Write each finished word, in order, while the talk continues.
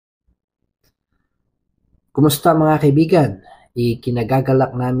Kumusta mga kaibigan?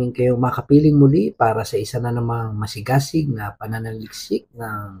 Ikinagagalak namin kayong makapiling muli para sa isa na namang masigasig na pananaliksik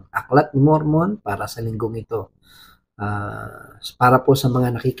ng Aklat ni Mormon para sa linggong ito. Para po sa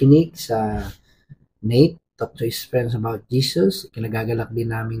mga nakikinig sa Nate, Talk to His Friends About Jesus, ikinagagalak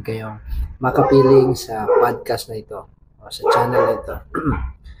din namin kayong makapiling sa podcast na ito o sa channel na ito.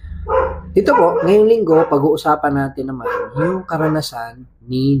 Ito po, ngayong linggo, pag-uusapan natin naman yung karanasan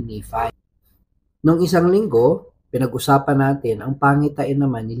ni Nephi. Nung isang linggo, pinag-usapan natin ang pangitain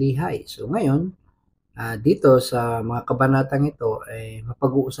naman ni Lehi. So ngayon, dito sa mga kabanatang ito,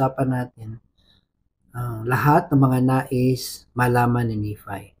 mapag-uusapan natin ang lahat ng mga nais malaman ni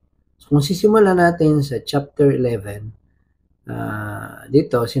Nephi. So kung sisimulan natin sa chapter 11,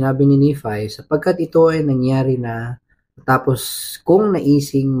 dito sinabi ni Nephi, sapagkat ito ay nangyari na tapos kung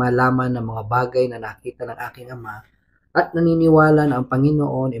naising malaman ng mga bagay na nakita ng aking ama, at naniniwala na ang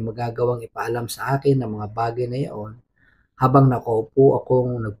Panginoon ay magagawang ipaalam sa akin ng mga bagay na iyon, habang nakaupo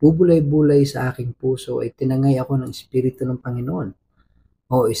akong nagbubulay-bulay sa aking puso ay tinangay ako ng Espiritu ng Panginoon.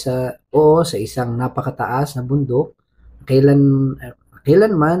 Sa isang napakataas na bundok,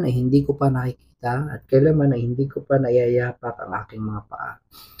 kailanman ay hindi ko pa nakikita at kailanman ay hindi ko pa naiyayapak ang aking mga paa.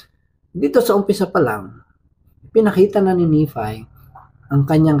 Dito sa umpisa pa lang, pinakita na ni Nephi ang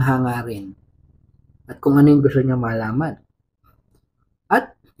kanyang hangarin at kung ano yung gusto niya malaman.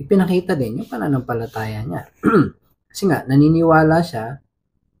 At ipinakita din yung pananampalataya niya. Kasi nga, naniniwala siya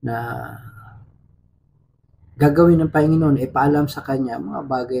na gagawin ng Panginoon ay paalam sa kanya mga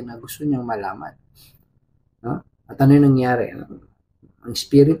bagay na gusto niyang malaman. No? At ano yung nangyari? Ang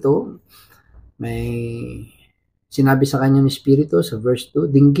Espiritu, may sinabi sa kanya ng Espiritu sa verse 2,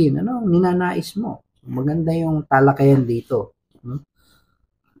 dinggin, ano ang ninanais mo? Maganda yung talakayan dito.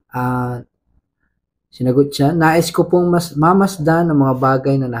 Sinagot siya, nais ko pong mamasdan ng mga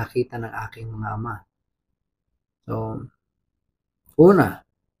bagay na nakita ng aking mga ama. So, una,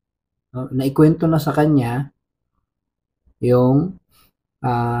 naikwento na sa kanya yung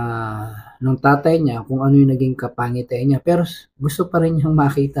nung tatay niya kung ano yung naging kapangitay niya. Pero gusto pa rin niyang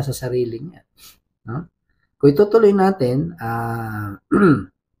makita sa sarili niya. No? Kung itutuloy natin,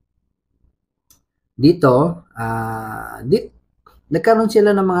 dito, nagkaroon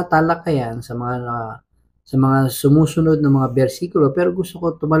sila ng mga talakayan sa mga sumusunod na mga bersikulo, pero gusto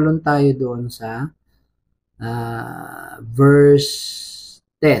ko tumalon tayo doon sa verse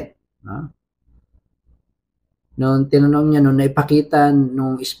 10. No? Noon tinanong niya, noon naipakita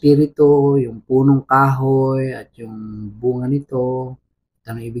nung espiritu yung punong kahoy at yung bunga nito,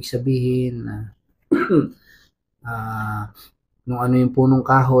 anong ibig sabihin nung ano yung punong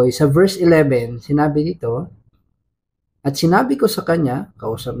kahoy. Sa verse 11, sinabi dito, at sinabi ko sa kanya,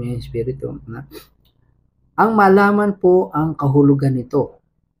 kausap niya yung Espiritu, na ang malaman po ang kahulugan nito.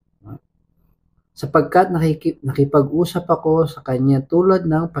 Sapagkat nakipag-usap ako sa kanya tulad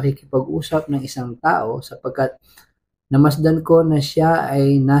ng pakikipag-usap ng isang tao, sapagkat namasdan ko na siya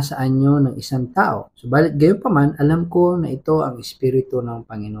ay nasa anyo ng isang tao. Subalit gayon pa man, alam ko na ito ang Espiritu ng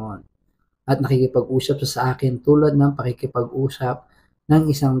Panginoon. At nakikipag-usap sa akin tulad ng pakikipag-usap ng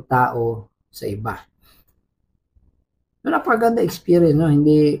isang tao sa iba. So, napakaganda experience, no?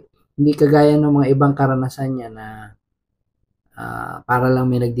 Hindi kagaya ng mga ibang karanasan niya na para lang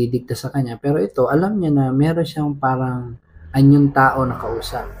may nagdidikta sa kanya. Pero ito, alam niya na meron siyang parang anyong tao na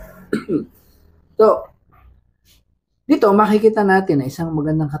kausap. So, dito makikita natin na isang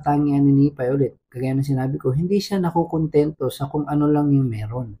magandang katangian ni Nephi ulit. Kagaya ng sinabi ko, hindi siya nakukontento sa kung ano lang yung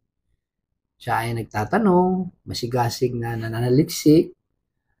meron. Siya ay nagtatanong, masigasig na nananaliksik.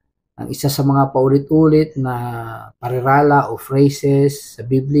 Ang isa sa mga paulit-ulit na parirala o phrases sa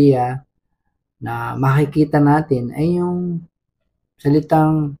Biblia na makikita natin ay yung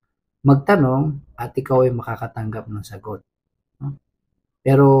salitang magtanong at ikaw ay makakatanggap ng sagot.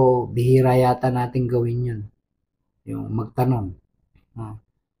 Pero bihira yata natin gawin yun, yung magtanong.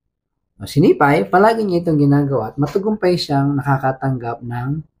 Si Nephi, palagi niya itong ginagawa at matagumpay siyang nakakatanggap ng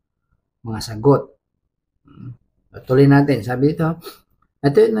mga sagot. Tuloy natin, sabi dito,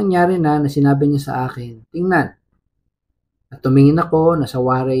 ito yung nangyari na sinabi niya sa akin, tingnan. At tumingin ako, nasa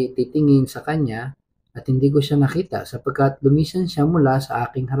waray titingin sa kanya, at hindi ko siya nakita sapagkat lumisan siya mula sa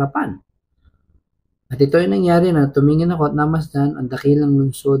aking harapan. At ito yung nangyari na tumingin ako at namasdan ang dakilang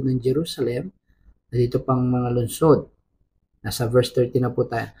lungsod ng Jerusalem, at ito pang mga lungsod. Nasa verse 30 na po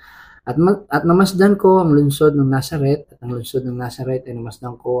tayo. At namasdan ko ang lungsod ng Nazaret, at ang lungsod ng Nazaret ay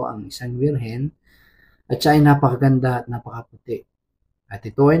namasdan ko ang isang birhen, at siya ay napakaganda at napakaputi. At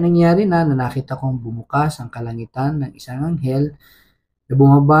ito ay nangyari na nakita kong bumukas ang kalangitan ng isang anghel na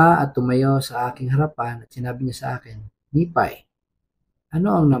bumaba at tumayo sa aking harapan at sinabi niya sa akin, Nephi, ano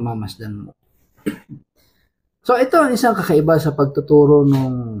ang namamasdan mo? So ito ang isang kakaiba sa pagtuturo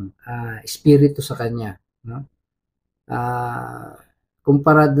ng espiritu sa kanya, no? Ah,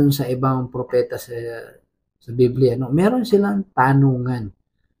 kumpara dun sa ibang propeta sa Biblia, no? Meron silang tanungan,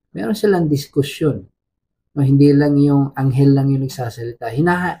 meron silang diskusyon. No, hindi lang yung anghel lang yung nagsasalita.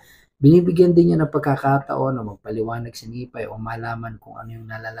 Binibigyan din niya ng pagkakataon na magpaliwanag si Nipay o malaman kung ano yung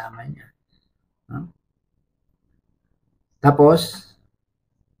nalalaman niya. No? Tapos,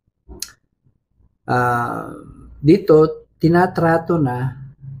 dito, tinatrato na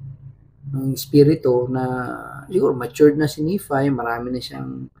ng espiritu na siguro matured na si Nephi, marami na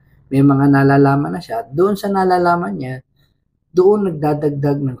siyang, may mga nalalaman na siya. At doon sa nalalaman niya, doon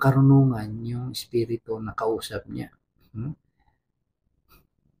nagdadagdag ng karunungan yung espiritu na kausap niya.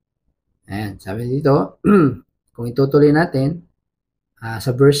 Ayan, sabi dito, kung itutuloy natin,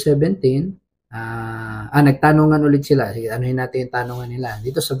 sa verse 17, nagtanungan ulit sila. Sige, anuhin natin yung tanungan nila.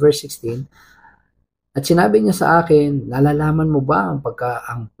 Dito sa verse 16, at sinabi niya sa akin, nalalaman mo ba ang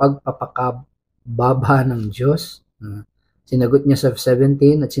pagpapakababa ng Diyos? Sinagot niya sa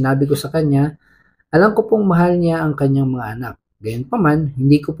 17, at sinabi ko sa kanya, alam ko pong mahal niya ang kanyang mga anak. Gayunpaman,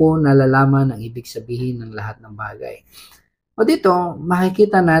 hindi ko po nalalaman ang ibig sabihin ng lahat ng bagay. O dito,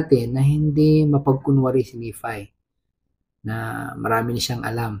 makikita natin na hindi mapagkunwari si Nephi, na marami na siyang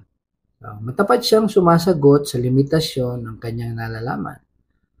alam. So, matapat siyang sumasagot sa limitasyon ng kanyang nalalaman.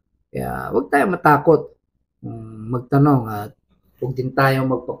 Kaya huwag tayong matakot magtanong at huwag din tayong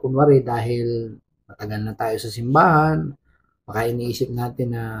magpakunwari dahil matagal na tayo sa simbahan. Baka iniisip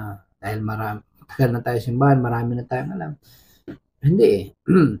natin na dahil matagal na tayo sa simbahan, marami na tayong alam. Hindi eh.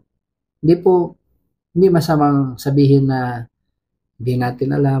 Hindi masamang sabihin na hindi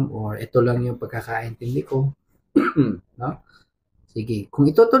natin alam or ito lang yung pagkakaintindi ko. No? Sige, kung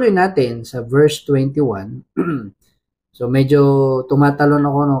itutuloy natin sa verse 21, so medyo tumatalon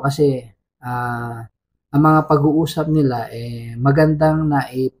ako no kasi ang mga pag-uusap nila magandang na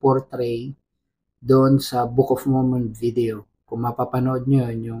i-portray doon sa Book of Mormon video. Kung mapapanood nyo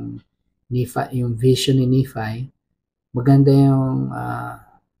yung vision ni Nephi, maganda yung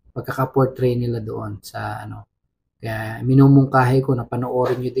pagkaka-portray nila doon sa kaya minumungkahi ko na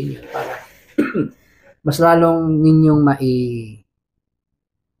panoorin nyo din yun para mas lalong ninyong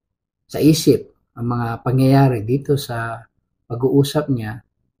sa isip ang mga pangyayari dito sa pag-uusap niya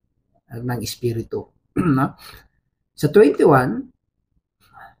ng espiritu. No? Sa 21,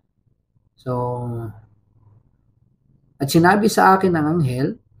 so, at sinabi sa akin ng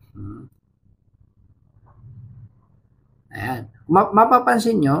anghel, ayan,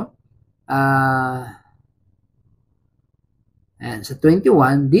 mapapansin nyo, ayan, sa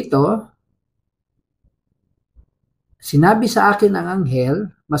 21, dito, sinabi sa akin ng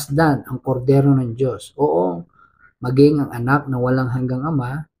anghel, masdan ang kordero ng Diyos. Oo, maging ang anak na walang hanggang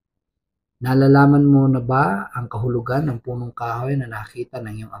ama, nalalaman mo na ba ang kahulugan ng punong kahoy na nakita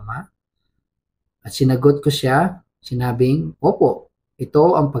ng iyong ama? At sinagot ko siya, sinabing, opo,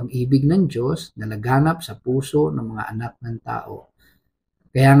 ito ang pag-ibig ng Diyos na laganap sa puso ng mga anak ng tao.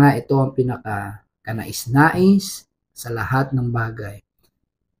 Kaya nga ito ang kanais-nais sa lahat ng bagay.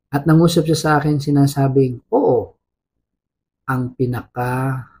 At nangusap siya sa akin sinasabing, oo, ang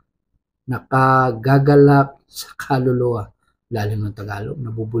nakagagalak sa kaluluwa. Lalim ng Tagalog,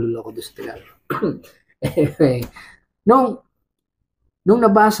 nabubulol ako doon sa Tagalog. Anyway, nung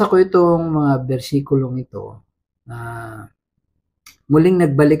nabasa ko itong mga bersikulong ito, muling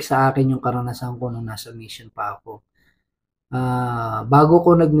nagbalik sa akin yung karanasan ko nung nasa mission pa ako. Bago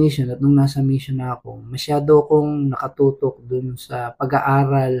ko nag-mission at nung nasa mission na ako, masyado akong nakatutok dun sa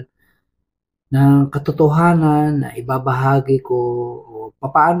pag-aaral ng katotohanan na ibabahagi ko o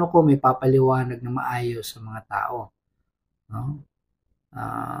papaano ko may papaliwanag na maayos sa mga tao. No?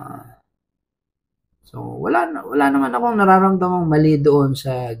 So, wala naman akong nararamdamang mali doon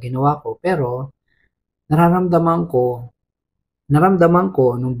sa ginawa ko, pero naramdaman ko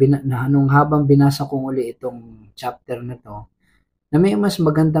nung habang binasa ko uli itong chapter na to, na may mas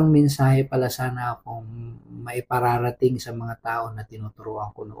magandang mensahe pala sana akong maipararating sa mga tao na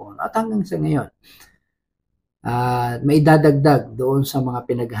tinuturuan ko noon. At hanggang sa ngayon, may dadagdag doon sa mga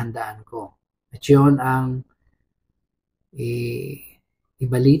pinaghandaan ko. At yun ang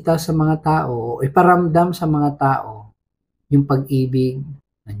ibalita sa mga tao o iparamdam sa mga tao yung pag-ibig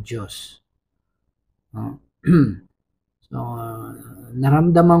ng Diyos. No? So,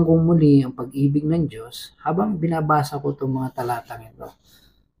 naramdaman ko muli ang pag-ibig ng Diyos habang binabasa ko itong mga talatang ito.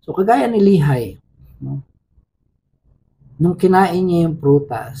 So, kagaya ni Lihay, no? Nung kinain niya yung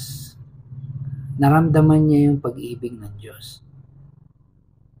prutas, naramdaman niya yung pag-ibig ng Diyos.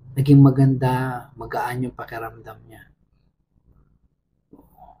 Naging maganda, magaan yung pakiramdam niya.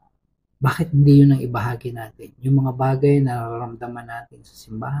 Bakit hindi yun ang ibahagi natin? Yung mga bagay na nararamdaman natin sa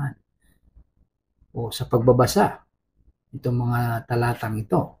simbahan o sa pagbabasa itong mga talatang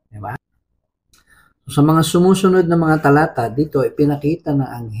ito, di ba? So, sa mga sumusunod na mga talata, dito ipinakita ng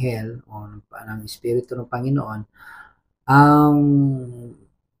anghel o ng Espiritu ng Panginoon ang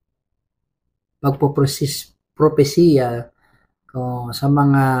propesiya sa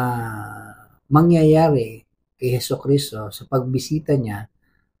mga mangyayari kay Hesukristo sa pagbisita niya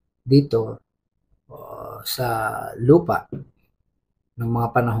dito sa lupa ng mga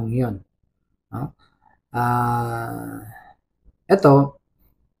panahong yon. No? Ito,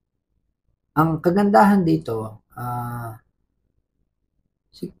 ang kagandahan dito,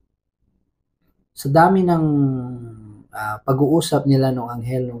 sa dami ng pag-uusap nila ng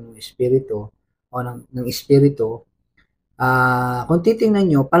anghel ng espiritu o ng espiritu, kung titingnan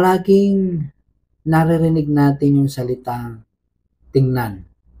nyo, palaging naririnig natin yung salitang tingnan.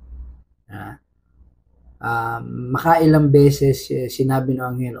 Makailang beses sinabi ng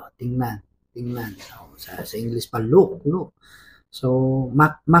anghel, tingnan. Sa English pa, look. So,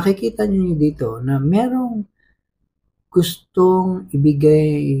 makikita nyo dito na merong gustong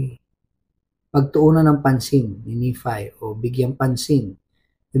ibigay pagtuunan ng pansin ni Nephi o bigyang pansin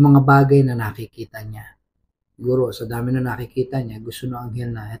yung mga bagay na nakikita niya. Siguro, sa dami na nakikita niya, gusto ng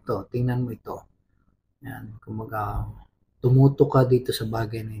anghel na, ito, tingnan mo ito. Yan, kumaga, tumuto ka dito sa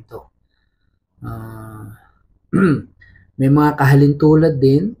bagay na ito. May mga kahalintulad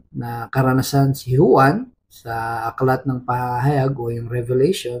din na karanasan si Juan sa aklat ng pahayag o yung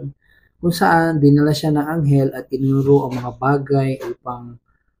Revelation, kung saan dinala siya ng anghel at inuro ang mga bagay upang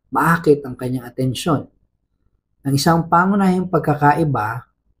maakit ang kanyang atensyon. Ang isang pangunahing pagkakaiba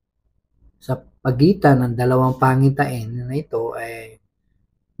sa pagitan ng dalawang pangitain na ito ay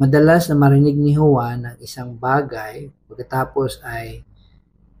madalas na marinig ni Juan ng isang bagay pagkatapos ay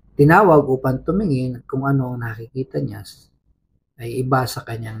tinawag upang tumingin at kung ano ang nakikita niya ay iba sa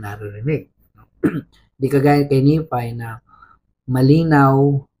kanyang naririnig. Di kagaya kay Nephi na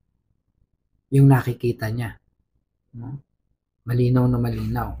malinaw yung nakikita niya. Malinaw na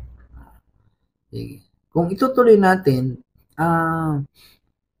malinaw. Kung itutuloy natin,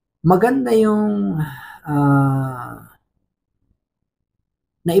 maganda yung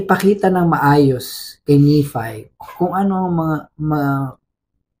naipakita ng maayos kay Nephi kung ano ang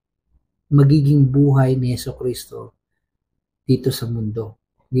magiging buhay ni Hesukristo dito sa mundo,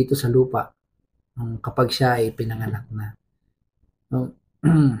 dito sa lupa, kapag siya ay pinanganak na.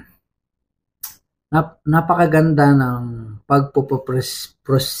 Napakaganda ng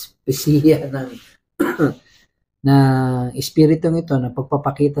pagpupropesiya ng na espiritong ito na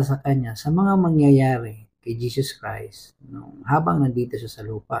pagpapakita sa kanya sa mga mangyayari kay Jesus Christ habang nandito siya sa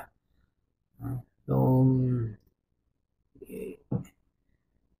lupa. So,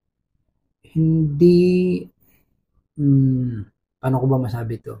 hindi paano ko ba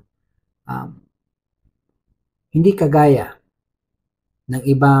masabi ito? Hindi kagaya ng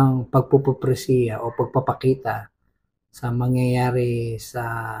ibang pagpupupresiya o pagpapakita sa mangyayari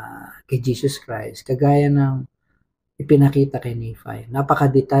kay Jesus Christ, kagaya ng ipinakita kay Nephi.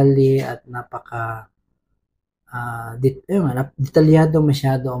 Napaka-detalye at detalyado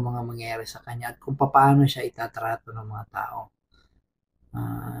masyado ang mga mangyayari sa kanya at kung paano siya itatrato ng mga tao.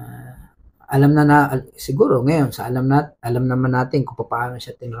 Alam na siguro ngayon alam naman natin kung paano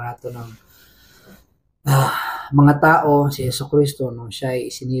siya tinrato ng mga tao, si Hesukristo nung siya ay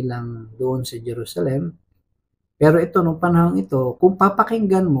isinilang doon sa Jerusalem. Pero ito, nung panahon ito, kung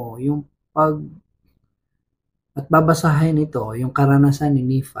papakinggan mo yung at babasahin ito, yung karanasan ni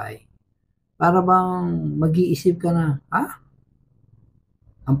Nephi, para bang mag-iisip ka na,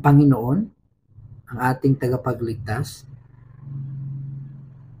 ang Panginoon, ang ating tagapagligtas,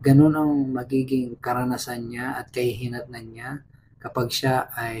 ganun ang magiging karanasan niya at kahihinatnan niya kapag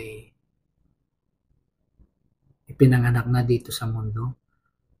siya ay ipinanganak na dito sa mundo.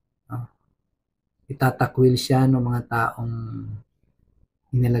 Itatakwil siya ng mga taong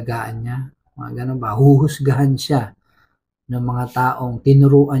inalagaan niya. Mga ganun ba? Huhusgahan siya ng mga taong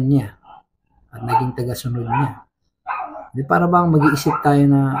tinuruan niya at naging tagasunod niya. Di para bang mag-iisip tayo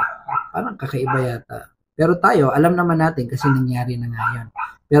na parang kakaiba yata. Pero tayo, alam naman natin kasi nangyari na nga yan.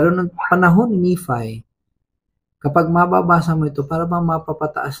 Pero nung panahon ni Nephi, kapag mababasa mo ito, para bang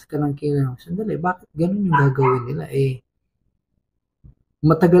mapapataas ka ng kilay. Sandali, bakit ganun yung gagawin nila?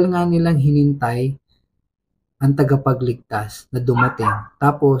 Matagal nga nilang hinintay ang tagapagligtas na dumating.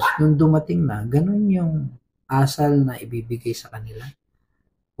 Tapos, nung dumating na, ganun yung asal na ibibigay sa kanila.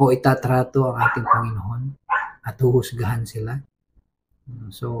 O itatrato ang ating Panginoon at huhusgahan sila.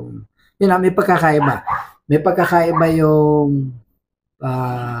 So, yun may pagkakaiba. May pagkakaiba yung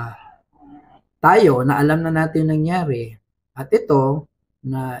tayo na alam na natin yung nangyari at ito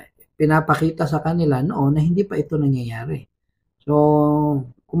na pinapakita sa kanila noon na hindi pa ito nangyayari. So,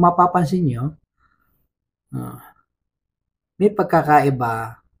 kung mapapansin nyo, may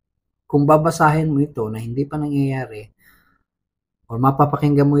pagkakaiba kung babasahin mo ito na hindi pa nangyayari o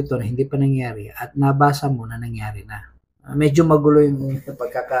mapapakinggan mo ito na hindi pa nangyayari at nabasa mo na nangyari na. Medyo magulo yung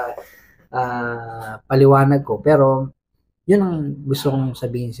paliwanag ko, pero yun ang gusto kong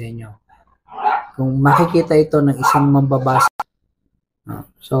sabihin sa inyo. Kung makikita ito ng isang mambabasa.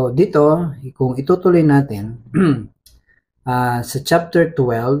 So, dito, kung itutuloy natin, sa chapter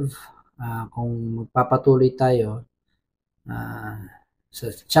 12, kung magpapatuloy tayo, sa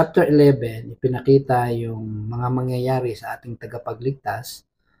chapter 11, ipinakita yung mga mangyayari sa ating tagapagligtas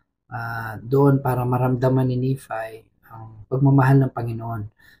doon para maramdaman ni Nephi ang pagmamahal ng Panginoon.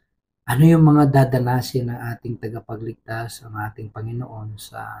 Ano yung mga dadanasin ng ating tagapagligtas, ang ating Panginoon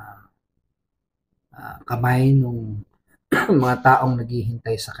sa kamay ng mga taong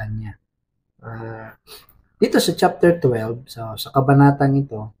naghihintay sa Kanya. Dito sa chapter 12, so, sa kabanatang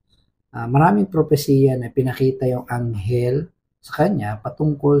ito, maraming propesiya na pinakita yung anghel sa kanya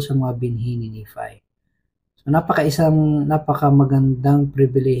patungkol sa mga binhi ni Nephi. So napakamagandang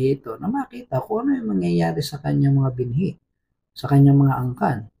pribilehiyo ito na makita kung ano yung mangyayari sa kanyang mga binhi, sa kanyang mga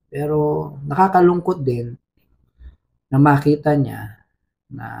angkan. Pero nakakalungkot din na makita niya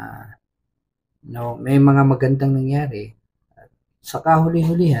na may mga magandang nangyari. Sa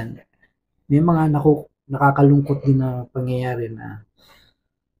kahuli-hulihan, may mga nakakalungkot din na pangyayari na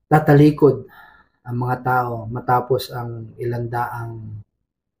tatalikod ang mga tao matapos ang ilandaang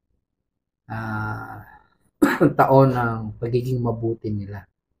taon ng pagiging mabuti nila.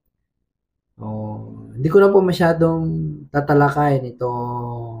 Hindi ko na po masyadong tatalakayin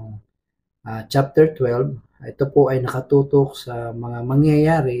itong chapter 12. Ito po ay nakatutok sa mga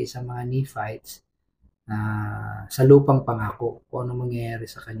mangyayari sa mga Nephites sa lupang pangako. Kung ano mangyayari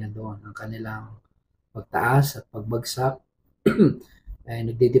sa kanya doon. Ang kanilang pagtaas at pagbagsak ay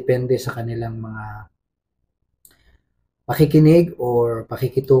nagdidepende sa kanilang mga pakikinig or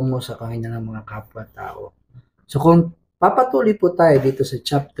pakikitungo sa kanilang mga kapwa-tao. So kung papatuloy po tayo dito sa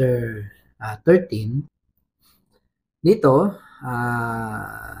chapter 13, dito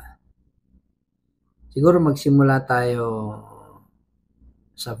siguro magsimula tayo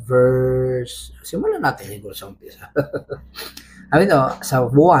sa verse, simulan natin siguro sa umpisa. Sa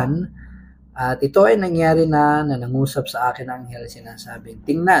 1, at ito ay nangyari na nangusap sa akin ang anghel, sinasabing,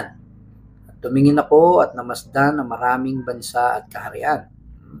 tingnan, at tumingin ako at namasdan ng maraming bansa at kaharian.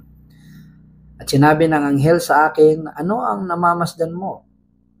 At sinabi ng anghel sa akin, ano ang namamasdan mo?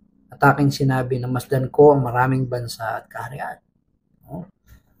 At aking sinabi, namasdan ko ang maraming bansa at kaharian.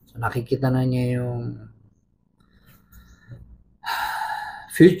 So nakikita na niya yung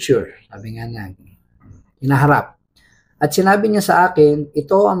future, sabi nga niya, inaharap. At sinabi niya sa akin,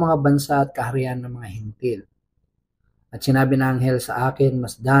 ito ang mga bansa at kaharian ng mga hintil. At sinabi ng anghel sa akin,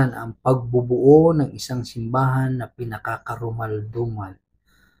 masdan ang pagbubuo ng isang simbahan na pinakakarumal-dumal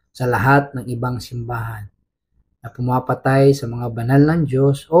sa lahat ng ibang simbahan na pumapatay sa mga banal ng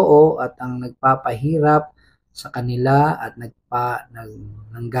Diyos, oo, at ang nagpapahirap sa kanila at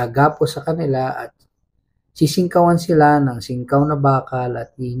nanggagapo sa kanila at sisingkawan sila ng singkaw na bakal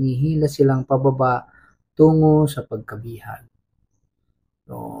at hinihila silang pababa tungo sa pagkabihan.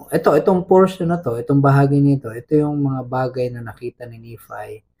 So, itong portion na to, itong bahagi nito, ito yung mga bagay na nakita ni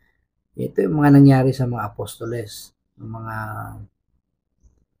Nephi. Ito yung mga nangyari sa mga apostoles, yung mga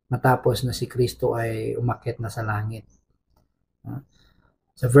matapos na si Kristo ay umakyat na sa langit.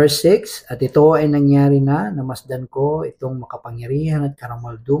 Sa verse 6, at ito ay nangyari na, namasdan ko itong makapangyarihan at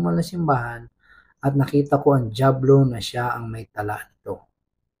karamaldumal na simbahan at nakita ko ang dyablo na siya ang may tala nito.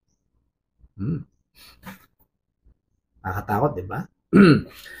 Nakatakot, di ba?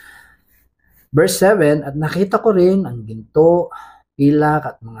 Verse 7, at nakita ko rin ang ginto,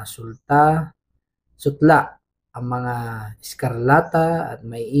 pilak at mga sutla, ang mga eskarlata at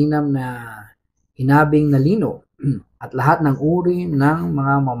may inam na hinabing na lino at lahat ng uri ng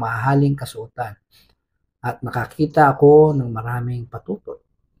mga mamahaling kasuotan. At nakakita ako ng maraming patutot.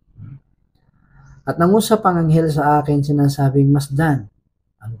 At nangusap ang anghel sa akin, sinasabing, masdan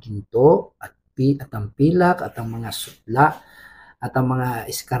ang ginto at ang pilak at ang mga sutla at ang mga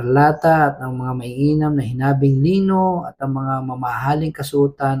eskarlata at ang mga maiinam na hinabing lino at ang mga mamahaling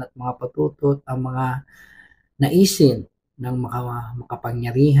kasuotan at mga patutot, ang mga naisin ng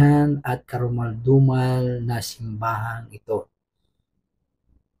makapangyarihan at karumaldumal na simbahan ito.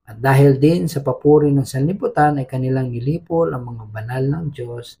 At dahil din sa papuri ng sanlibutan ay kanilang nilipol ang mga banal ng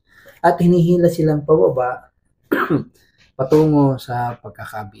Diyos at hinihila silang pababa patungo sa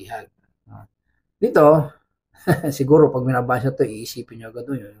pagkakabihag. Dito, siguro pag binabasa 'to iisipin niyo agad,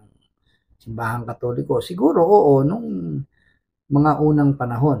 yung simbahang Katoliko. Siguro oo, nung mga unang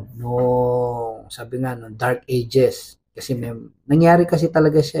panahon, nung sabi nga nung Dark Ages. Kasi nangyari kasi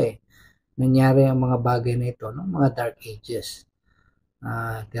talaga siya, eh. Nangyari ang mga bagay na ito nung mga Dark Ages,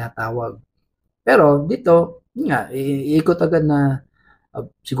 tinatawag. Pero dito, yun nga, iikot agad na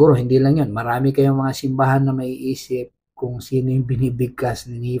siguro hindi lang yun. Marami kayong mga simbahan na maiisip kung sino yung binibigkas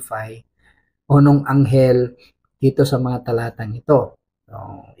ni Nephi o nung anghel dito sa mga talatang ito. So,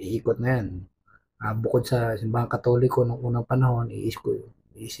 iikot na yan. Bukod sa simbahang Katoliko nung unang panahon,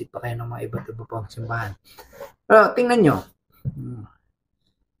 iisip pa kayo ng mga iba't iba pang simbahan. Pero tingnan nyo,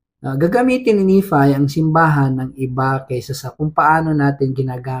 gagamitin ni Nephi ang simbahan ng iba kaysa sa kung paano natin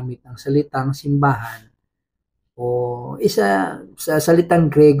ginagamit ang salitang simbahan o isa sa salitang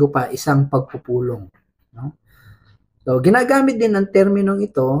Grego pa, isang pagpupulong. No? So, ginagamit din ang terminong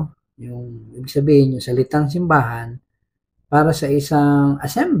ito, yung ibig sabihin yung salitang simbahan, para sa isang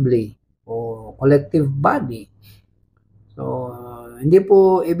assembly o collective body. So, hindi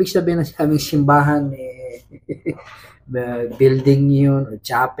po ibig sabihin na sinabing simbahan building yun o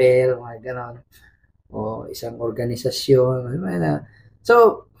chapel, mga ganon, o isang organisasyon.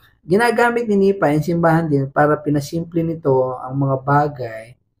 So, ginagamit ni Nipa yung simbahan din para pinasimple nito ang mga bagay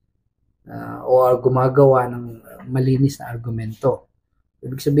o gumagawa ng malinis na argumento.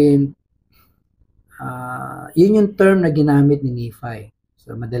 Ibig sabihin, yun yung term na ginamit ni Nephi.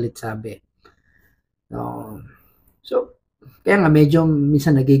 So, madalit sabi. So, kaya nga medyo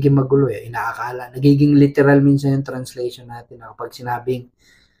minsan nagiging magulo, inaakala. Nagiging literal minsan yung translation natin kapag sinabing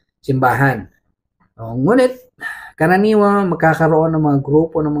simbahan. Ngunit, karaniwang magkakaroon ng mga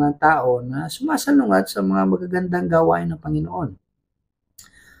grupo ng mga tao na sumasalungat sa mga magagandang gawain ng Panginoon.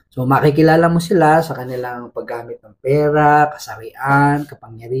 So, makikilala mo sila sa kanilang paggamit ng pera, kasarian,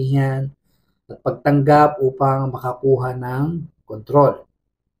 kapangyarihan, at pagtanggap upang makakuha ng kontrol.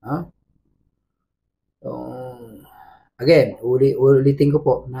 So, again, ulitin ko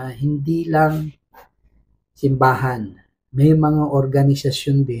po na hindi lang simbahan, may mga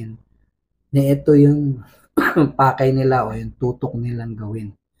organisasyon din na ito yung pakay nila o yung tutok nilang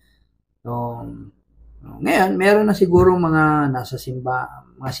gawin. So, ngayon, meron na siguro mga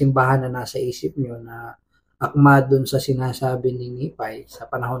mga simbahan na nasa isip nyo na akma dun sa sinasabi ni Nephi sa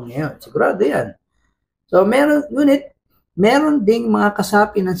panahon ngayon. Sigurado yan. So, meron ding mga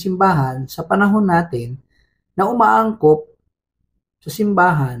kasapi ng simbahan sa panahon natin na umaangkop sa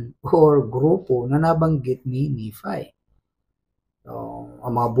simbahan or grupo na nabanggit ni Nephi. So,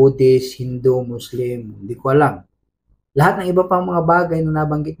 ang mga Buddhist, Hindu, Muslim, hindi ko alam. Lahat ng iba pang mga bagay na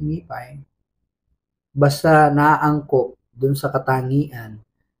nabanggit ni Nephi, basta naaangkop dun sa katangian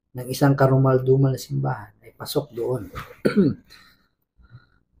ng isang karumal-dumal na simbahan, ay pasok doon.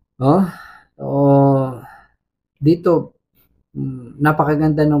 Dito,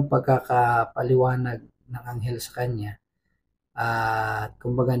 napakaganda ng pagkakapaliwanag ng anghel sa kanya. At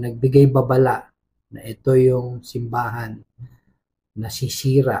kumbaga nagbigay babala na ito yung simbahan na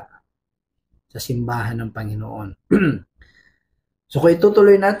sisira sa simbahan ng Panginoon. So kung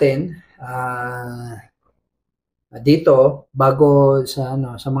itutuloy natin dito bago sa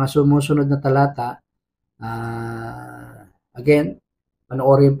mga sumusunod na talata, again,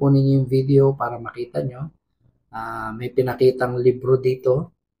 panoorin po ninyo yung video para makita nyo. May pinakitang libro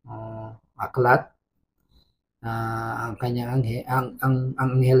dito, aklat, ang kanyang ang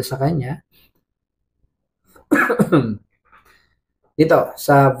anghel sa kanya. Dito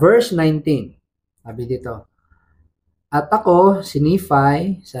sa verse 19, sabi dito, at ako si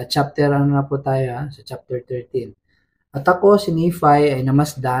Nephi, sa chapter na po tayo, sa chapter 13. At ako si Nephi ay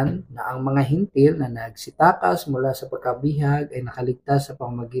namasdan na ang mga hintil na nagsitakas mula sa pagkabihag ay nakaligtas sa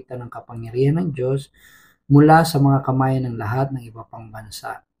pamamagitan ng kapangyarihan ng Diyos mula sa mga kamay ng lahat ng iba pang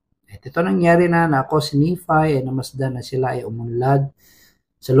bansa. At ito nangyari na ako si Nephi ay namasdan na sila ay umunlad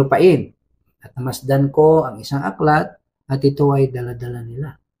sa lupain. At namasdan ko ang isang aklat at ito ay daladala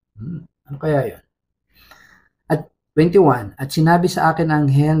nila. Ano kaya yun? At 21, at sinabi sa akin ng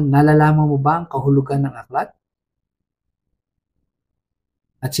anghel, nalalaman mo ba ang kahulugan ng aklat?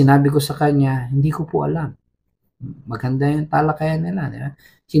 At sinabi ko sa kanya, hindi ko po alam. Maganda yung talakayan nila. Diba?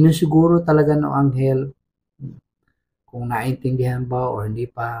 Sinusiguro talaga ng anghel kung naintindihan ba o hindi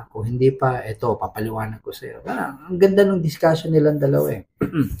pa. Kung hindi pa, ito, papaliwanag ko sa iyo. Ang ganda ng discussion nilang dalawa eh.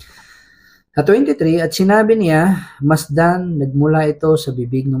 Sa 23, at sinabi niya, masdan, nagmula ito sa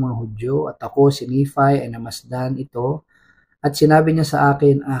bibig ng mga Hudyo, at ako, si Nephi, ay namasdan ito. At sinabi niya sa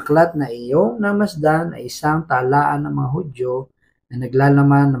akin, ang aklat na iyong namasdan ay isang talaan ng mga Hudyo na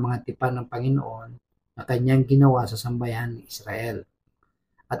naglalaman ng mga tipan ng Panginoon na kanyang ginawa sa sambayan ng Israel.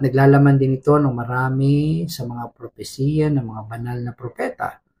 At naglalaman din ito ng marami sa mga propesiya ng mga banal na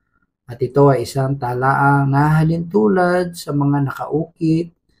propeta. At ito ay isang talaang nahalintulad sa mga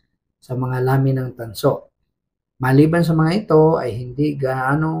nakaukit sa mga lamin ng tanso. Maliban sa mga ito ay hindi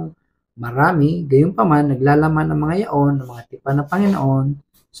gaano marami, gayunpaman naglalaman ang mga yaon ng mga tipan ng Panginoon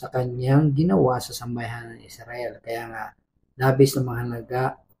sa kanyang ginawa sa sambayanan ng Israel. Kaya nga, labis na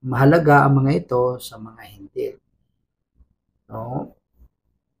mahalaga ang mga ito sa mga Hintil. No?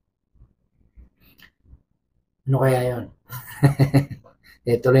 Ano kaya yun?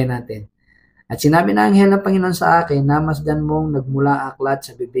 Tuloy natin. At sinabi ng anghel ng Panginoon sa akin, namasdan mong nagmula aklat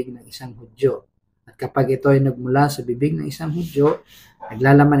sa bibig ng isang Hudyo. At kapag ito ay nagmula sa bibig ng isang Hudyo,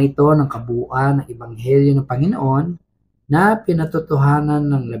 naglalaman ito ng kabuuan ng Ebanghelyo ng Panginoon na pinatotohanan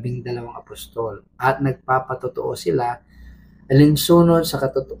ng 12 apostol. At nagpapatotoo sila alinsunod sa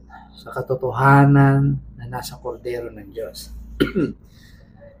katotohanan na nasa kordero ng Diyos.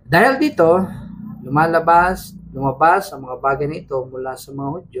 Dahil dito, lumabas ang mga bagay na ito mula sa mga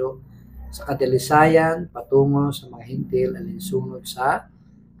Hudyo sa kadalisayan patungo sa mga Hintil alinsunod sa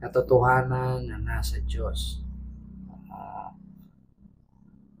katotohanan na nasa Diyos.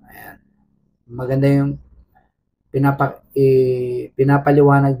 Ayan. Maganda yung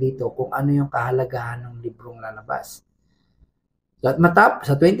pinapaliwanag dito kung ano yung kahalagahan ng librong lalabas. Sa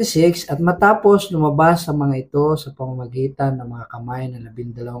 26, at matapos lumabas ang mga ito sa pamamagitan ng mga kamay ng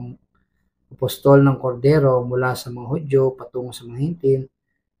 12 apostol ng kordero mula sa mga Hudyo patungo sa mga Hintil,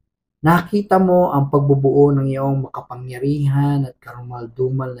 nakita mo ang pagbubuo ng iyong makapangyarihan at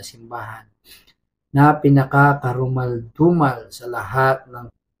karumal-dumal na simbahan na pinakakarumal-dumal sa lahat ng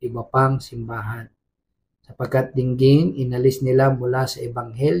iba pang simbahan. Sapagkat dinggin, inalis nila mula sa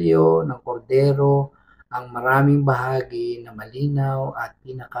Ebanghelyo ng Kordero ang maraming bahagi na malinaw at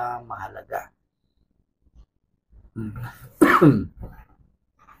pinakamahalaga.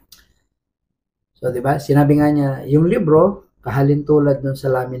 So, di ba? Sinabi nga niya, yung libro, kahalintulad dun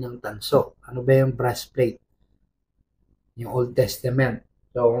sa lamin ng tanso. Ano ba yung breastplate? Yung Old Testament.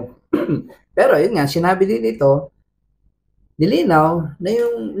 So, pero yun nga, sinabi din dito, nilinaw na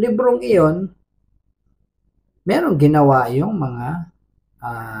yung librong iyon, merong ginawa yung mga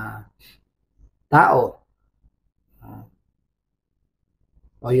tao.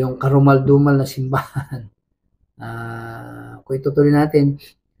 O yung karumal-dumal na simbahan. Kung itutuloy natin,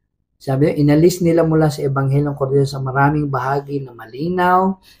 sabi, inalis nila mula sa Ebanghelyo ng Kordero sa maraming bahagi na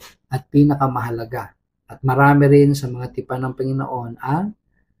malinaw at pinakamahalaga. At marami rin sa mga tipan ng Panginoon ang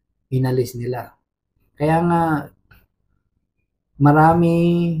inalis nila. Kaya nga,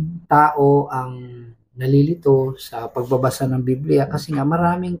 maraming tao ang nalilito sa pagbabasa ng Biblia kasi nga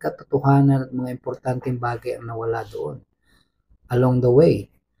maraming katotohanan at mga importanteng bagay ang nawala doon along the way.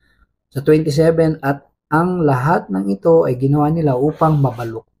 Sa 27, at ang lahat ng ito ay ginawa nila upang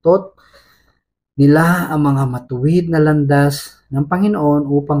mabaluktot nila ang mga matuwid na landas ng Panginoon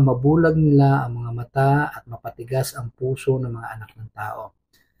upang mabulag nila ang mga mata at mapatigas ang puso ng mga anak ng tao.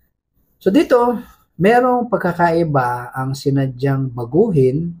 So dito, merong pagkakaiba ang sinadyang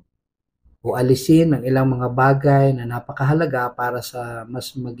baguhin o alisin ng ilang mga bagay na napakahalaga para sa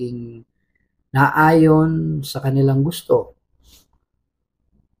mas maging naayon sa kanilang gusto.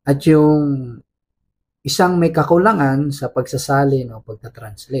 At yung isang may kakulangan sa pagsasalin o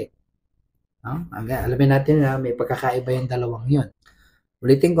pagtatranslate. No? Alamin natin na may pagkakaiba yung dalawang yun.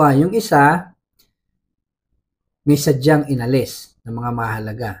 Ulitin ko, yung isa, may sadyang inalis ng mga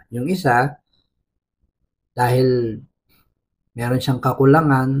mahalaga. Yung isa, dahil meron siyang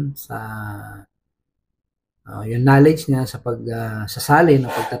kakulangan sa yung knowledge niya sa pagsasalin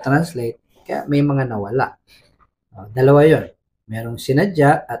o pagtatranslate, kaya may mga nawala. Dalawa yun. Merong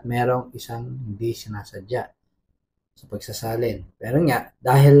sinadya at merong isang hindi sinasadya sa pagsasalin. Pero nga,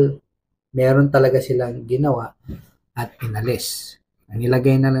 dahil meron talaga silang ginawa at inalis. Ang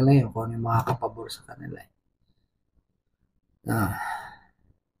ilagay na nila yun kung ano yung makakapabor sa kanila.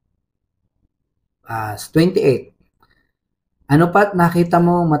 28. Ano pat nakita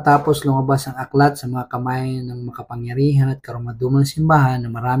mo matapos lumabas ang aklat sa mga kamay ng makapangyarihan at karumadumang simbahan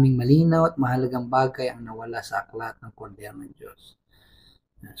na maraming malinaw at mahalagang bagay ang nawala sa aklat ng Kordero ng Diyos.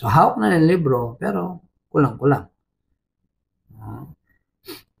 So, hawak na ng libro, pero kulang-kulang.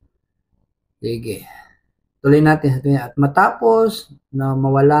 Sige. Tuloy natin sa at matapos na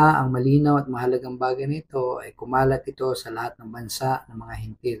mawala ang malinaw at mahalagang bagay nito, ay kumalat ito sa lahat ng bansa ng mga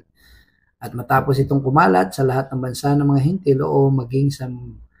Hintil. At matapos itong kumalat sa lahat ng bansa ng mga Hintil o maging sa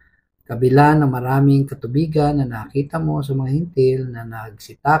kabila ng maraming katubigan na nakita mo sa mga Hintil na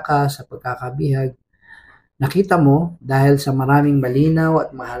nagsitaka sa pagkakabihag, nakita mo dahil sa maraming malinaw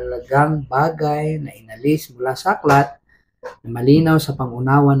at mahalagang bagay na inalis mula sa aklat, na malinaw sa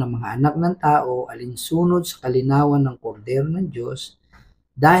pangunawa ng mga anak ng tao, alinsunod sa kalinawan ng kordero ng Diyos.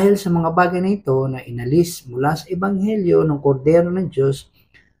 Dahil sa mga bagay na ito na inalis mula sa ebanghelyo ng kordero ng Diyos,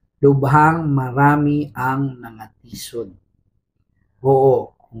 lubhang marami ang nangatisod.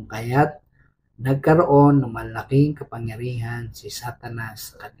 Oo, kung kaya't nagkaroon ng malaking kapangyarihan si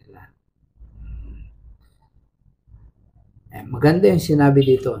Satanas sa kanila. Maganda yung sinabi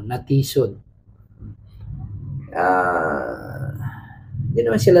dito, natisod. Hindi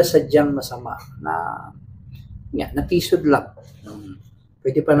naman sila sadyang masama na natisod lang.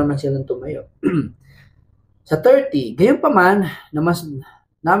 Pwede pa naman silang tumayo. Sa 30, gayunpaman,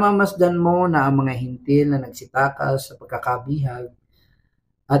 namamasdan mo na ang mga hintil na nagsitakas sa pagkakabihag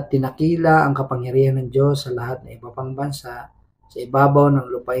at tinakila ang kapangyarihan ng Diyos sa lahat ng iba pang bansa, sa ibabaw ng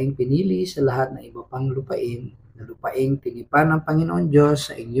lupaing pinili sa lahat ng iba pang lupain, na lupaing tinipan ng Panginoon Diyos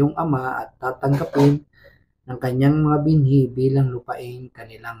sa inyong Ama at tatanggapin ng kanyang mga binhi bilang lupaing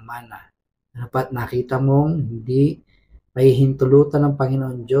kanilang mana. Dapat nakita mong hindi pahihintulutan ng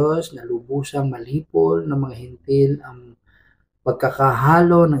Panginoon Diyos na lubusang malipol ng mga hintil ang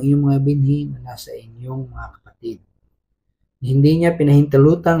pagkakahalo ng iyong mga binhi na nasa inyong mga kapatid. Hindi niya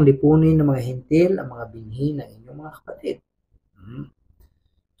pinahintulutang lipunin ng mga hintil ang mga binhi ng inyong mga kapatid.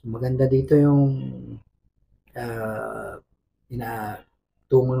 So, maganda dito yung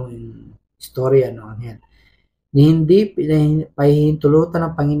tungo ng istorya ng Anghel. Hindi pahihintulutan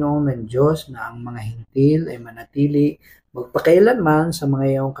ng Panginoon ng Diyos na ang mga hintil ay manatili magpakailanman sa mga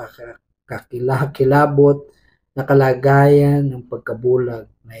iyong kakilabot na kalagayan ng pagkabulag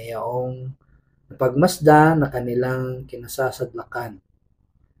na iyong napagmasdan na kanilang kinasasadlakan.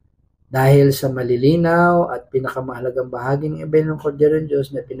 Dahil sa malilinaw at pinakamahalagang bahagi ng ebanghelyo ng kordero ng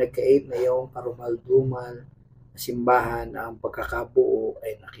Diyos na pinagkait na iyong karumal-dumal na simbahan na ang pagkakabuo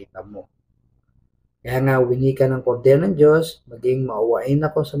ay nakita mo. Kaya nga, wingi ka ng kordero ng Diyos, maging maawain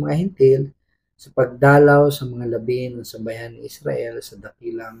ako sa mga hintil sa pagdalaw sa mga labi ng sambayan ni Israel sa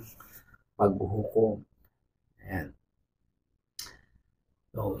dakilang paghuhukom. Ayan.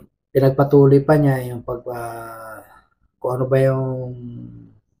 So, pinagpatuloy pa niya yung kung ano ba yung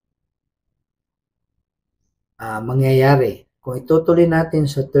mangyayari. Kung itutuloy natin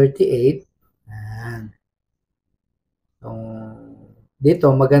sa 38, ayan. So,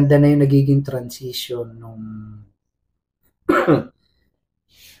 dito, maganda na yung nagiging transition nung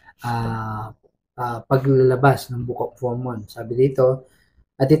paglalabas ng Book of Mormon. Sabi dito,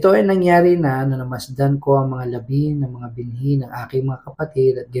 at ito ay nangyari na namasdan ko ang mga labi ng mga binhi ng aking mga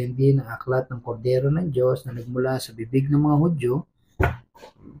kapatid at gayon din ang aklat ng kordero ng Diyos na nagmula sa bibig ng mga Hudyo,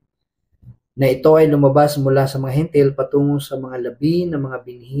 na ito ay lumabas mula sa mga hintil patungo sa mga labi ng mga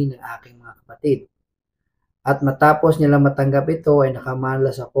binhi ng aking mga kapatid. At matapos nila matanggap ito ay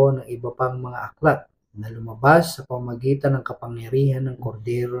nakamalas ako ng iba pang mga aklat na lumabas sa pamamagitan ng kapangyarihan ng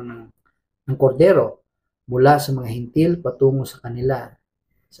kordero mula sa mga hintil patungo sa kanila,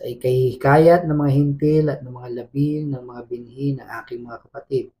 sa ikahihikayat ng mga hintil at ng mga labi ng mga binhi ng aking mga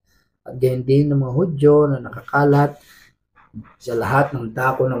kapatid, at gayon din ng mga Hudyo na nakakalat sa lahat ng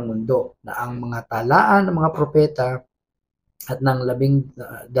dako ng mundo, na ang mga talaan ng mga propeta at ng 12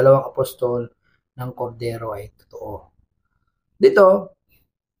 apostol ng kordero ay totoo. Dito,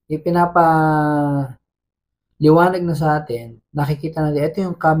 ipinapaliwanag na sa atin, nakikita natin, ito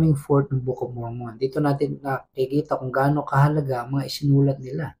yung coming forth ng Book of Mormon. Dito natin nakikita kung gaano kahalaga ang mga isinulat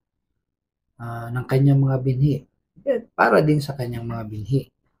nila ng kanyang mga binhi. Para din sa kanyang mga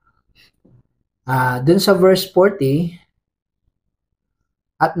binhi. Dun sa verse 40,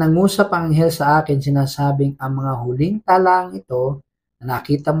 at nangusap ang anghel sa akin, sinasabing ang mga huling talaang ito na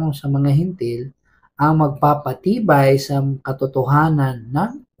nakita mo sa mga hintil ang magpapatibay sa katotohanan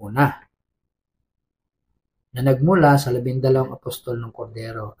ng una na nagmula sa 12 apostol ng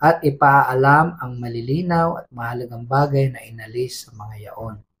kordero, at ipaalam ang malilinaw at mahalagang bagay na inalis sa mga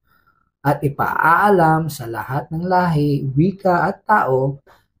yaon, at ipaalam sa lahat ng lahi, wika at tao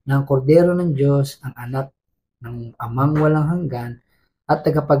ng kordero ng Diyos, ang anak ng amang walang hanggan at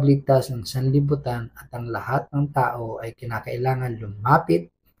tagapagligtas ng sanlibutan, at ang lahat ng tao ay kinakailangan lumapit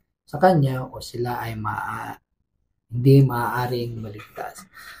sa kanya o sila ay hindi maaaring maligtas.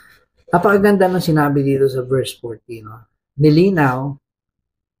 Napakaganda ng sinabi dito sa verse 14. No? Nilinaw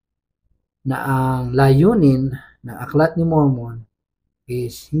na ang layunin ng aklat ni Mormon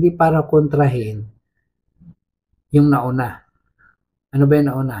is hindi para kontrahin yung nauna. Ano ba yung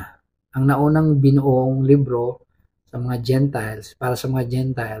nauna? Ang naunang binuong libro sa mga Gentiles, para sa mga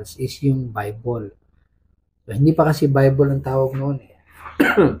Gentiles, is yung Bible. So, hindi pa kasi Bible ang tawag noon eh.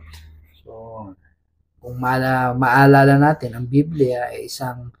 So, kung maalala natin, ang Biblia ay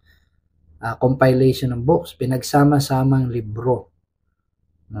isang compilation ng books, pinagsama-samang libro.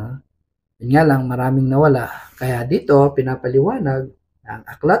 No? Yun nga lang, maraming nawala. Kaya dito, pinapaliwanag na ang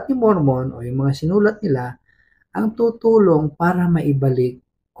aklat ni Mormon o yung mga sinulat nila ang tutulong para maibalik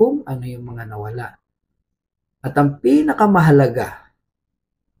kung ano yung mga nawala. At ang pinakamahalaga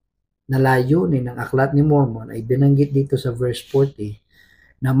na layunin ng aklat ni Mormon ay binanggit dito sa verse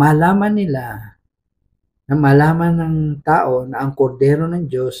 40 na malaman ng tao na ang kordero ng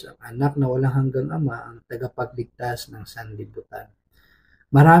Diyos, ang anak na walang hanggang ama, ang tagapagligtas ng sanlibutan.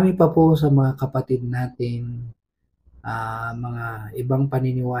 Marami pa po sa mga kapatid natin, mga ibang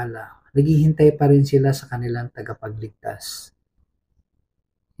paniniwala, naghihintay pa rin sila sa kanilang tagapagligtas.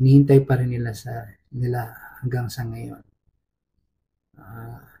 Hinihintay pa rin nila hanggang sa ngayon.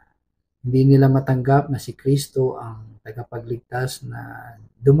 Hindi nila matanggap na si Kristo ang tagapagligtas na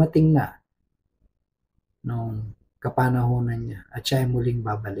dumating na nung kapanahonan niya at siya ay muling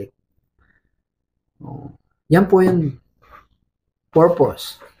babalik. Yan po yung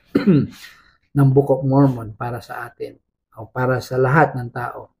purpose ng Book of Mormon para sa atin o para sa lahat ng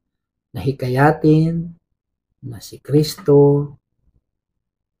tao, na hikayatin na si Kristo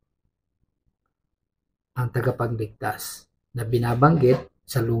ang tagapagligtas na binabanggit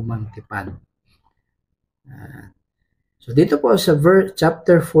sa lumang tipan. So dito po sa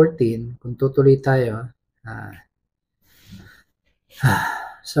chapter 14, kung tutuloy tayo,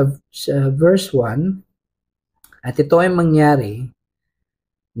 sa verse 1, at ito ay mangyari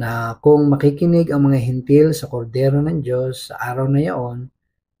na kung makikinig ang mga hintil sa kordero ng Diyos sa araw na iyon,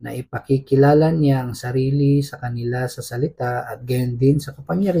 na ipakikilala niya ang sarili sa kanila sa salita at gayon din sa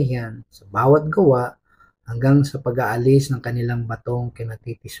kapangyarihan sa bawat gawa hanggang sa pag-aalis ng kanilang batong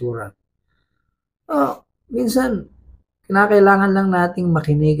kinatitisuran. Minsan, kinakailangan lang nating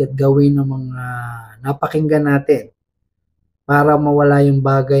makinig at gawin ng mga napakinggan natin para mawala yung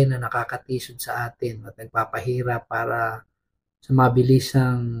bagay na nakakatisod sa atin at nagpapahirap para sa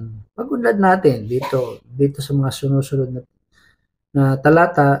mabilisang pag-unlad natin dito sa mga sunusunod na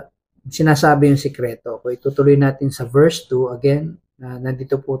talata. Sinasabi yung sikreto. Kung itutuloy natin sa verse 2, again,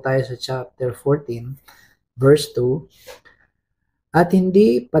 nandito po tayo sa chapter 14, verse 2, at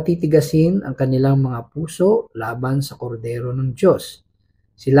hindi patitigasin ang kanilang mga puso laban sa kordero ng Diyos.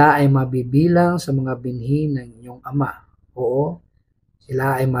 Sila ay mabibilang sa mga binhi ng inyong ama. Oo,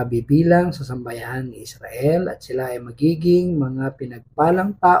 sila ay mabibilang sa sambayanan ni Israel at sila ay magiging mga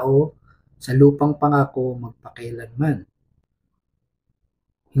pinagpalang tao sa lupang pangako magpakailanman.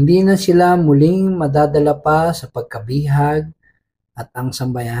 Hindi na sila muling madadala pa sa pagkabihag at ang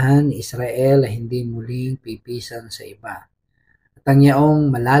sambayanan ni Israel ay hindi muling pipisan sa iba. At ang iyong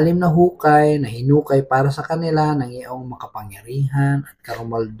malalim na hukay na hinukay para sa kanila ng iyong makapangyarihan at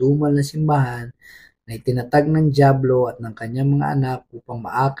karumaldumal na simbahan na itinatag ng Diablo at ng kanyang mga anak upang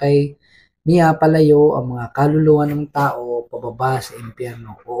maakay niya palayo ang mga kaluluwa ng tao pababa sa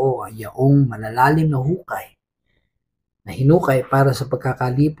impyerno. Oo, ang iyong malalalim na hukay na hinukay para sa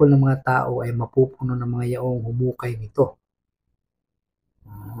pagkakalipol ng mga tao ay mapupuno ng mga iyong humukay nito.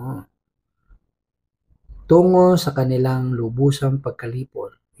 Tungo sa kanilang lubusang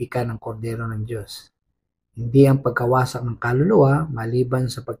pagkalipol, ika ng kordero ng Diyos. Hindi ang pagkawasak ng kaluluwa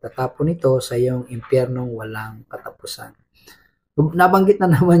maliban sa pagtatapon nito sa iyong impyernong walang katapusan. Nabanggit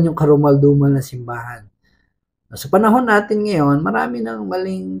na naman yung karumaldumal na simbahan. Sa panahon natin ngayon, marami ng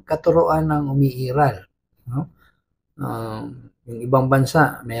maling katuroan ng umiiral. No? Yung ibang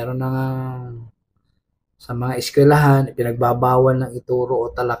bansa, meron na sa mga eskwelahan, pinagbabawal ng ituro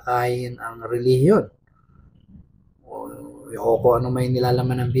o talakayin ang relihiyon. O kung ano may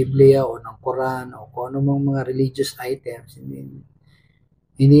nilalaman ng Biblia o ng Quran o kung ano mga religious items,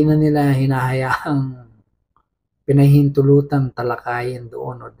 hindi na nila hinahayaang pinahintulutang talakayin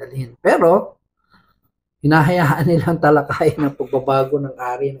doon o dalhin. Pero, hinahayaan nilang talakayin ang pagbabago ng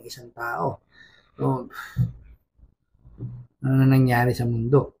ari ng isang tao. So, ano nangyari sa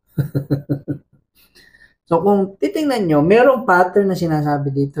mundo? So, kung titingnan nyo, merong pattern na sinasabi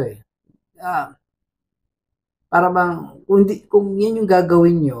dito eh. Para bang, kung yan yung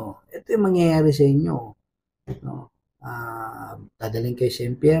gagawin nyo, ito yung mangyayari sa inyo. No? Dadaling kayo sa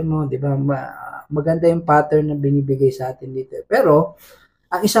impyerno, di ba? Maganda yung pattern na binibigay sa atin dito. Pero,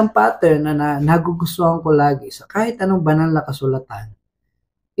 ang isang pattern na nagugustuhan ko lagi sa kahit anong banal na kasulatan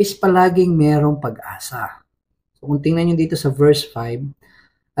is palaging merong pag-asa. So, kung tingnan nyo dito sa verse 5,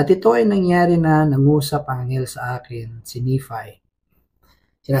 at ito ay nangyari na nangusap ang anghel sa akin, si Nephi.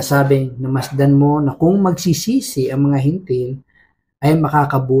 Sinasabing, namasdan mo na kung magsisisi ang mga hintil, ay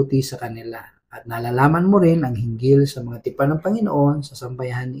makakabuti sa kanila. At nalalaman mo rin ang hinggil sa mga tipan ng Panginoon sa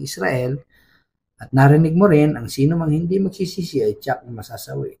sambayanan ni Israel, at narinig mo rin ang sino mang hindi magsisisi ay tiyak na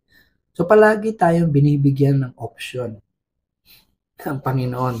masasawi. So palagi tayong binibigyan ng option ng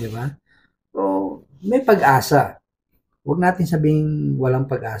Panginoon, di ba? So may pag-asa. Huwag natin sabihing walang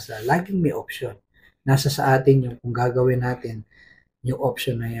pag-asa. Laging may option. Nasa sa atin yung kung gagawin natin yung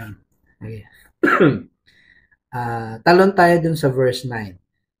option na yun. Okay. Talon tayo dun sa verse 9.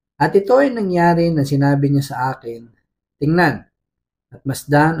 At ito ay nangyari na sinabi niya sa akin, tingnan, at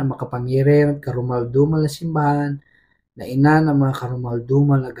masdan ang makapangyarihan at karumaldumal na simbahan na ina ng mga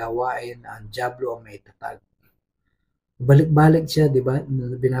karumaldumal na gawain na ang dyablo ang may tatag. Balik-balik siya, di ba?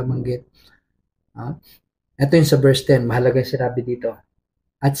 Binabanggit. Ito yung sa verse 10, mahalagang sinabi dito.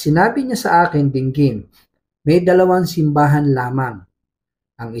 At sinabi niya sa akin, dinggin, may dalawang simbahan lamang.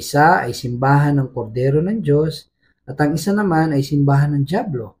 Ang isa ay simbahan ng kordero ng Diyos at ang isa naman ay simbahan ng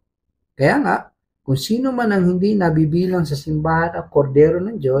dyablo. Kaya nga, kung sino man ang hindi nabibilang sa simbahan ng kordero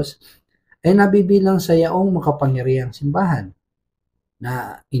ng Diyos, ay nabibilang sa yaong makapangyarihang simbahan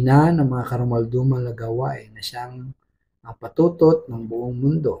na ina ng mga karumaldumal na gawain na siyang ang patutot ng buong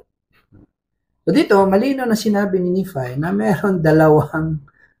mundo. So dito, malinaw na sinabi ni Nephi na meron dalawang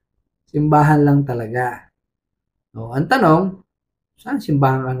simbahan lang talaga. So, ang tanong, saan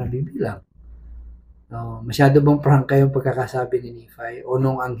simbahan ka nabibilang? So, masyado bang prangka yung pagkakasabi ni Nephi o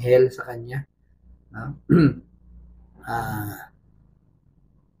nung anghel sa kanya?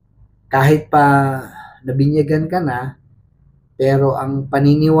 Kahit pa nabinyagan ka na, pero ang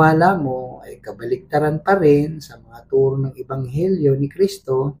paniniwala mo ay kabaliktaran pa rin sa mga turo ng Ebanghelyo ni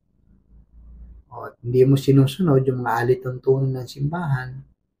Kristo, o hindi mo sinusunod yung mga alituntunin ng simbahan,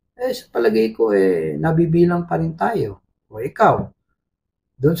 sa palagay ko, nabibilang pa rin tayo. O ikaw,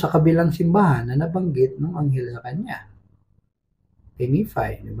 doon sa kabilang simbahan na nabanggit ng anghel sa kanya. Kay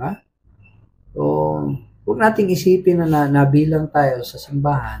Nephi, di ba? So, huwag nating isipin na nabilang tayo sa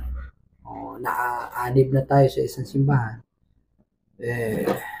simbahan o naaanib na tayo sa isang simbahan.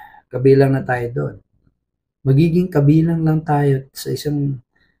 Kabilang na tayo doon. Magiging kabilang lang tayo sa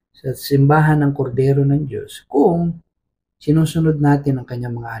simbahan ng kordero ng Diyos kung sinusunod natin ang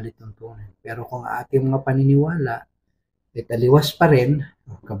kanyang mga alituntunin. Pero kung ating mga paniniwala ay taliwas pa rin,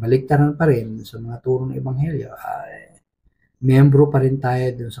 kabaliktaran pa rin sa mga turo ng Ebanghelyo, ay miyembro pa rin tayo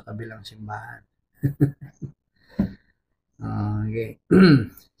dun sa kabilang simbahan. Okay.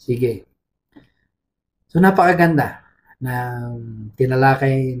 Sige. So napakaganda na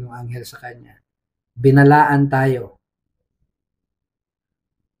tinalakay ng anghel sa kanya. Binalaan tayo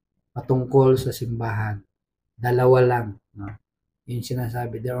patungkol sa simbahan. Dalawa lang. No? Yung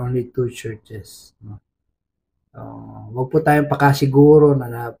sinasabi, there are only two churches. No? Wag po tayong pakasiguro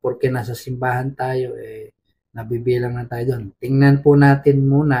na porke nasa simbahan tayo, nabibilang na tayo doon. Tingnan po natin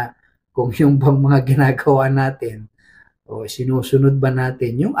muna kung yung bang mga ginagawa natin o sinusunod ba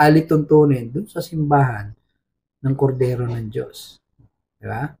natin yung alituntunin doon sa simbahan ng kordero ng Diyos.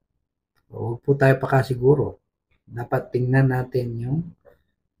 Diba? Huwag po tayo pakasiguro. Dapat tingnan natin yung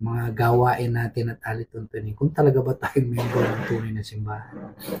mga gawain natin at alituntunin kung talaga ba tayong member ng tunay na simbahan.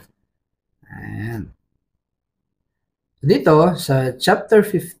 Ayan. Dito, sa chapter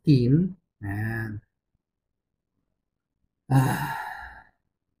 15, ayan.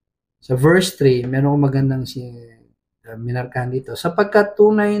 Sa verse 3, meron akong magandang minarkahan dito. Sapagkat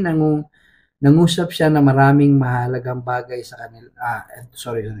tunay nangusap siya na maraming mahalagang bagay sa kanila.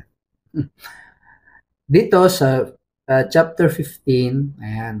 Sorry. Dito sa chapter 15,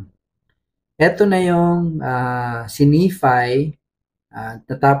 ayan. Ito na yung si Nephi,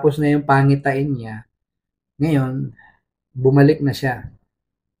 natapos na yung pangitain niya. Ngayon, bumalik na siya.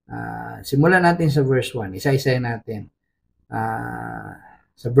 Simulan natin sa verse 1. Isa-isa natin.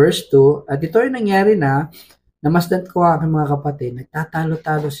 Sa verse 2, at ito ay nangyari na namasdan ko aking mga kapatid,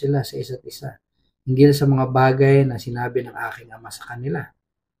 nagtatalo-talo sila sa isa't isa. Hinggil sa mga bagay na sinabi ng aking ama sa kanila.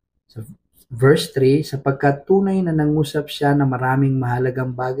 Sa verse 3, sapagkat tunay na nangusap siya na maraming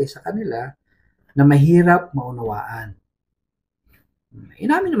mahalagang bagay sa kanila na mahirap maunawaan.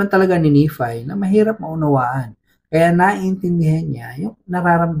 Inamin naman talaga ni Nephi na mahirap maunawaan. Kaya naiintindihan niya yung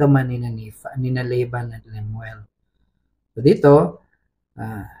nararamdaman ni Laban at Lemuel. So dito,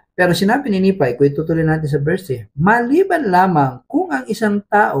 pero sinabi ni Nephi, kung itutuloy natin sa verse, maliban lamang kung ang isang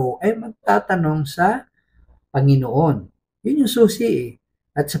tao ay magtatanong sa Panginoon. Yun yung susi.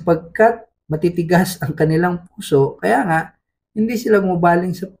 At sapagkat matitigas ang kanilang puso, kaya nga, hindi sila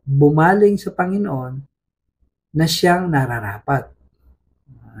bumaling sa Panginoon na siyang nararapat.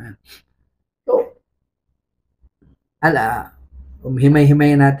 So,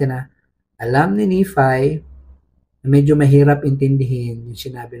 himay-himayin natin na alam ni Nephi na medyo mahirap intindihin yung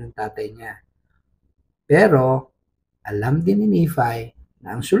sinabi ng tatay niya. Pero, alam din ni Nephi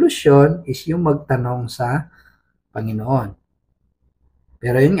na ang solusyon is yung magtanong sa Panginoon.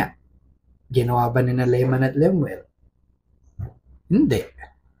 Pero yun nga, Ginawa ba ni na Leman at Lemuel? Hindi.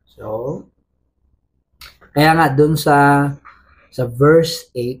 So, kaya nga doon sa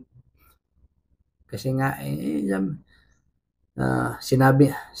verse 8, kasi nga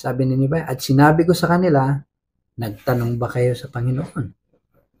sabi ni Nibay, at sinabi ko sa kanila, nagtanong ba kayo sa Panginoon?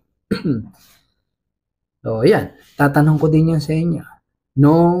 So, yan. Tatanong ko din yan sa inyo.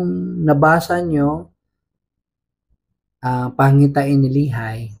 Nung nabasa nyo pangitain ni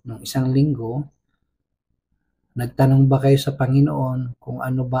Lihay nung isang linggo, nagtanong ba kayo sa Panginoon kung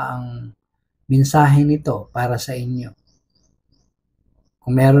ano ba ang mensahe nito para sa inyo?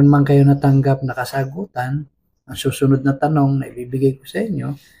 Kung meron man kayo natanggap na kasagutan, ang susunod na tanong na ibibigay ko sa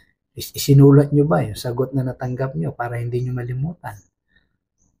inyo, isinulat nyo ba yung sagot na natanggap nyo para hindi nyo malimutan?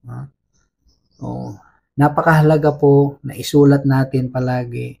 Napakahalaga po na isulat natin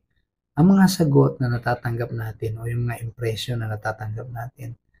palagi ang mga sagot na natatanggap natin o yung mga impression na natatanggap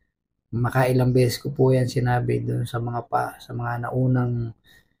natin. Makailang beses ko po yan sinabi doon sa mga naunang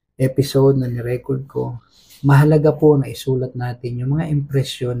episode na ni-record ko. Mahalaga po na isulat natin yung mga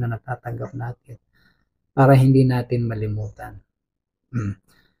impression na natatanggap natin para hindi natin malimutan.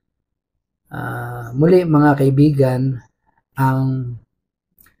 Muli mga kaibigan, ang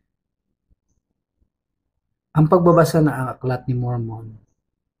pagbabasa ng aklat ni Mormon,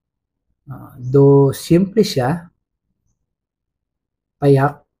 do simple siya,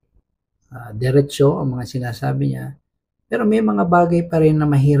 payak, diretso ang mga sinasabi niya, pero may mga bagay pa rin na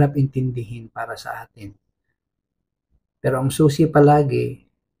mahirap intindihin para sa atin. Pero ang susi palagi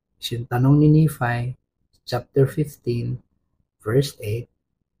is yung tanong ni Nephi, chapter 15, verse 8.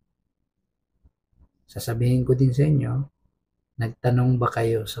 Sasabihin ko din sa inyo, nagtanong ba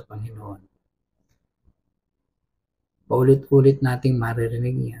kayo sa Panginoon? Paulit-ulit nating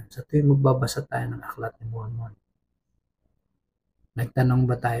maririnig yan sa tuwing magbabasa tayo ng aklat ni Mormon. Nagtanong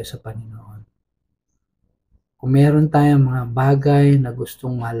ba tayo sa Panginoon? Kung meron tayong mga bagay na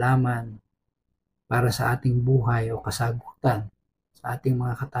gustong malaman para sa ating buhay o kasagutan sa ating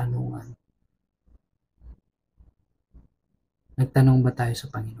mga katanungan, nagtanong ba tayo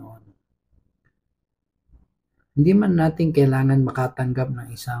sa Panginoon? Hindi man natin kailangan makatanggap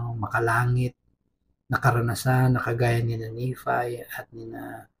ng isang makalangit na karanasan na kagaya ni na Nephi at ni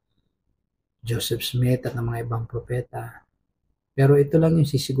na Joseph Smith at ng mga ibang propeta. Pero ito lang yung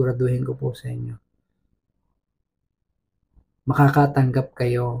sisiguraduhin ko po sa inyo. Makakatanggap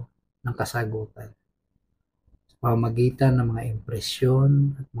kayo ng kasagutan sa pamamagitan ng mga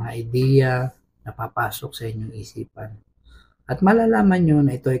impresyon at mga ideya na papasok sa inyong isipan. At malalaman nyo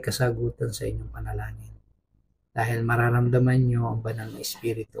na ito ay kasagutan sa inyong panalangin. Dahil mararamdaman nyo ang banal na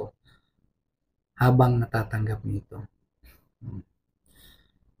espiritu habang natatanggap nito.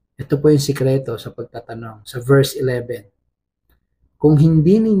 Ito po yung sikreto sa pagtatanong. Sa verse 11, kung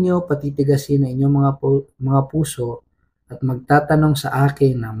hindi ninyo patitigasin ang inyong mga puso at magtatanong sa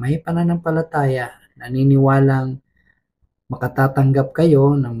akin na may pananampalataya, naniniwalang makatatanggap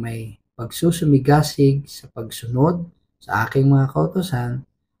kayo ng may pagsusumigasig sa pagsunod sa aking mga kautusan,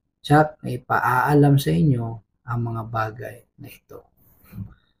 tiyak na ipaaalam sa inyo ang mga bagay na ito.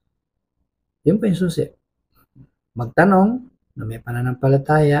 Yun po yung susi. Magtanong na may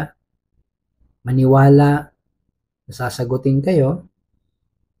pananampalataya, maniwala na sasagutin kayo,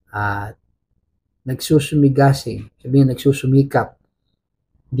 at nagsusumigasing, sabihin nagsusumikap.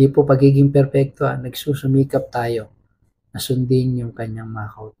 Hindi po pagiging perfecto, nagsusumikap tayo na sundin yung kanyang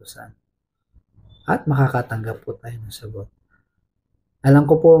mga kautusan. At makakatanggap po tayo ng sagot. Alam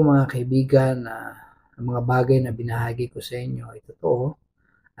ko po mga kaibigan na ang mga bagay na binahagi ko sa inyo ay totoo.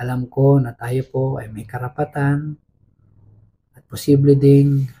 Alam ko na tayo po ay may karapatan at posible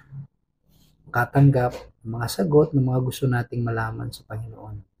ding makatanggap ng mga sagot ng mga gusto nating malaman sa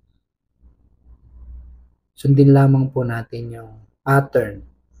Panginoon. Sundin lamang po natin yung pattern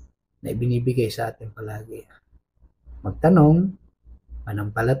na ibinibigay sa atin palagi. Magtanong,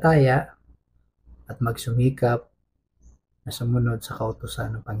 manampalataya, at magsumikap na sumunod sa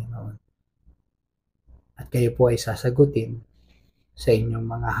kautusan ng Panginoon. At kayo po ay sasagutin sa inyong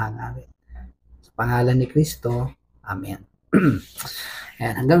mga hangarin. Sa pangalan ni Kristo, Amen.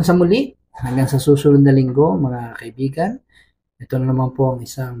 Ayan, hanggang sa muli, hanggang sa susunod na linggo, mga kaibigan, ito na naman po ang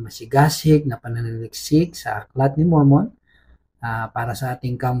isang masigasig na pananaliksik sa aklat ni Mormon para sa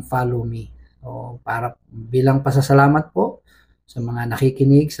ating Come Follow Me. So, para bilang pasasalamat po sa mga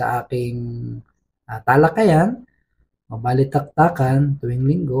nakikinig sa aking talakayan o balitaktakan tuwing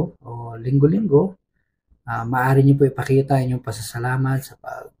linggo o linggo-linggo, maaari niyo po ipakita inyong pasasalamat sa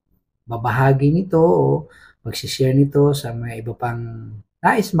pagbabahagi nito o pag-share nito sa mga iba pang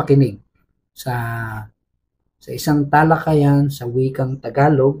nais makinig sa isang talakayan sa wikang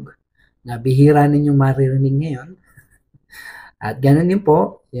Tagalog na bihira ninyong maririnig ngayon. At gano'n din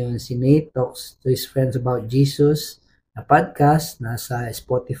po, yung si Nate Talks to His Friends About Jesus na podcast, nasa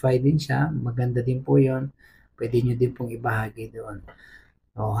Spotify din siya, maganda din po yon. Pwede nyo din pong ibahagi doon.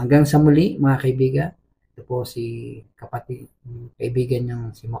 So, hanggang sa muli mga kaibigan, ito po si kaibigan yung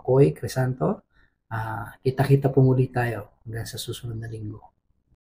si Makoy Crisanto. Kita-kita po muli tayo hanggang sa susunod na linggo.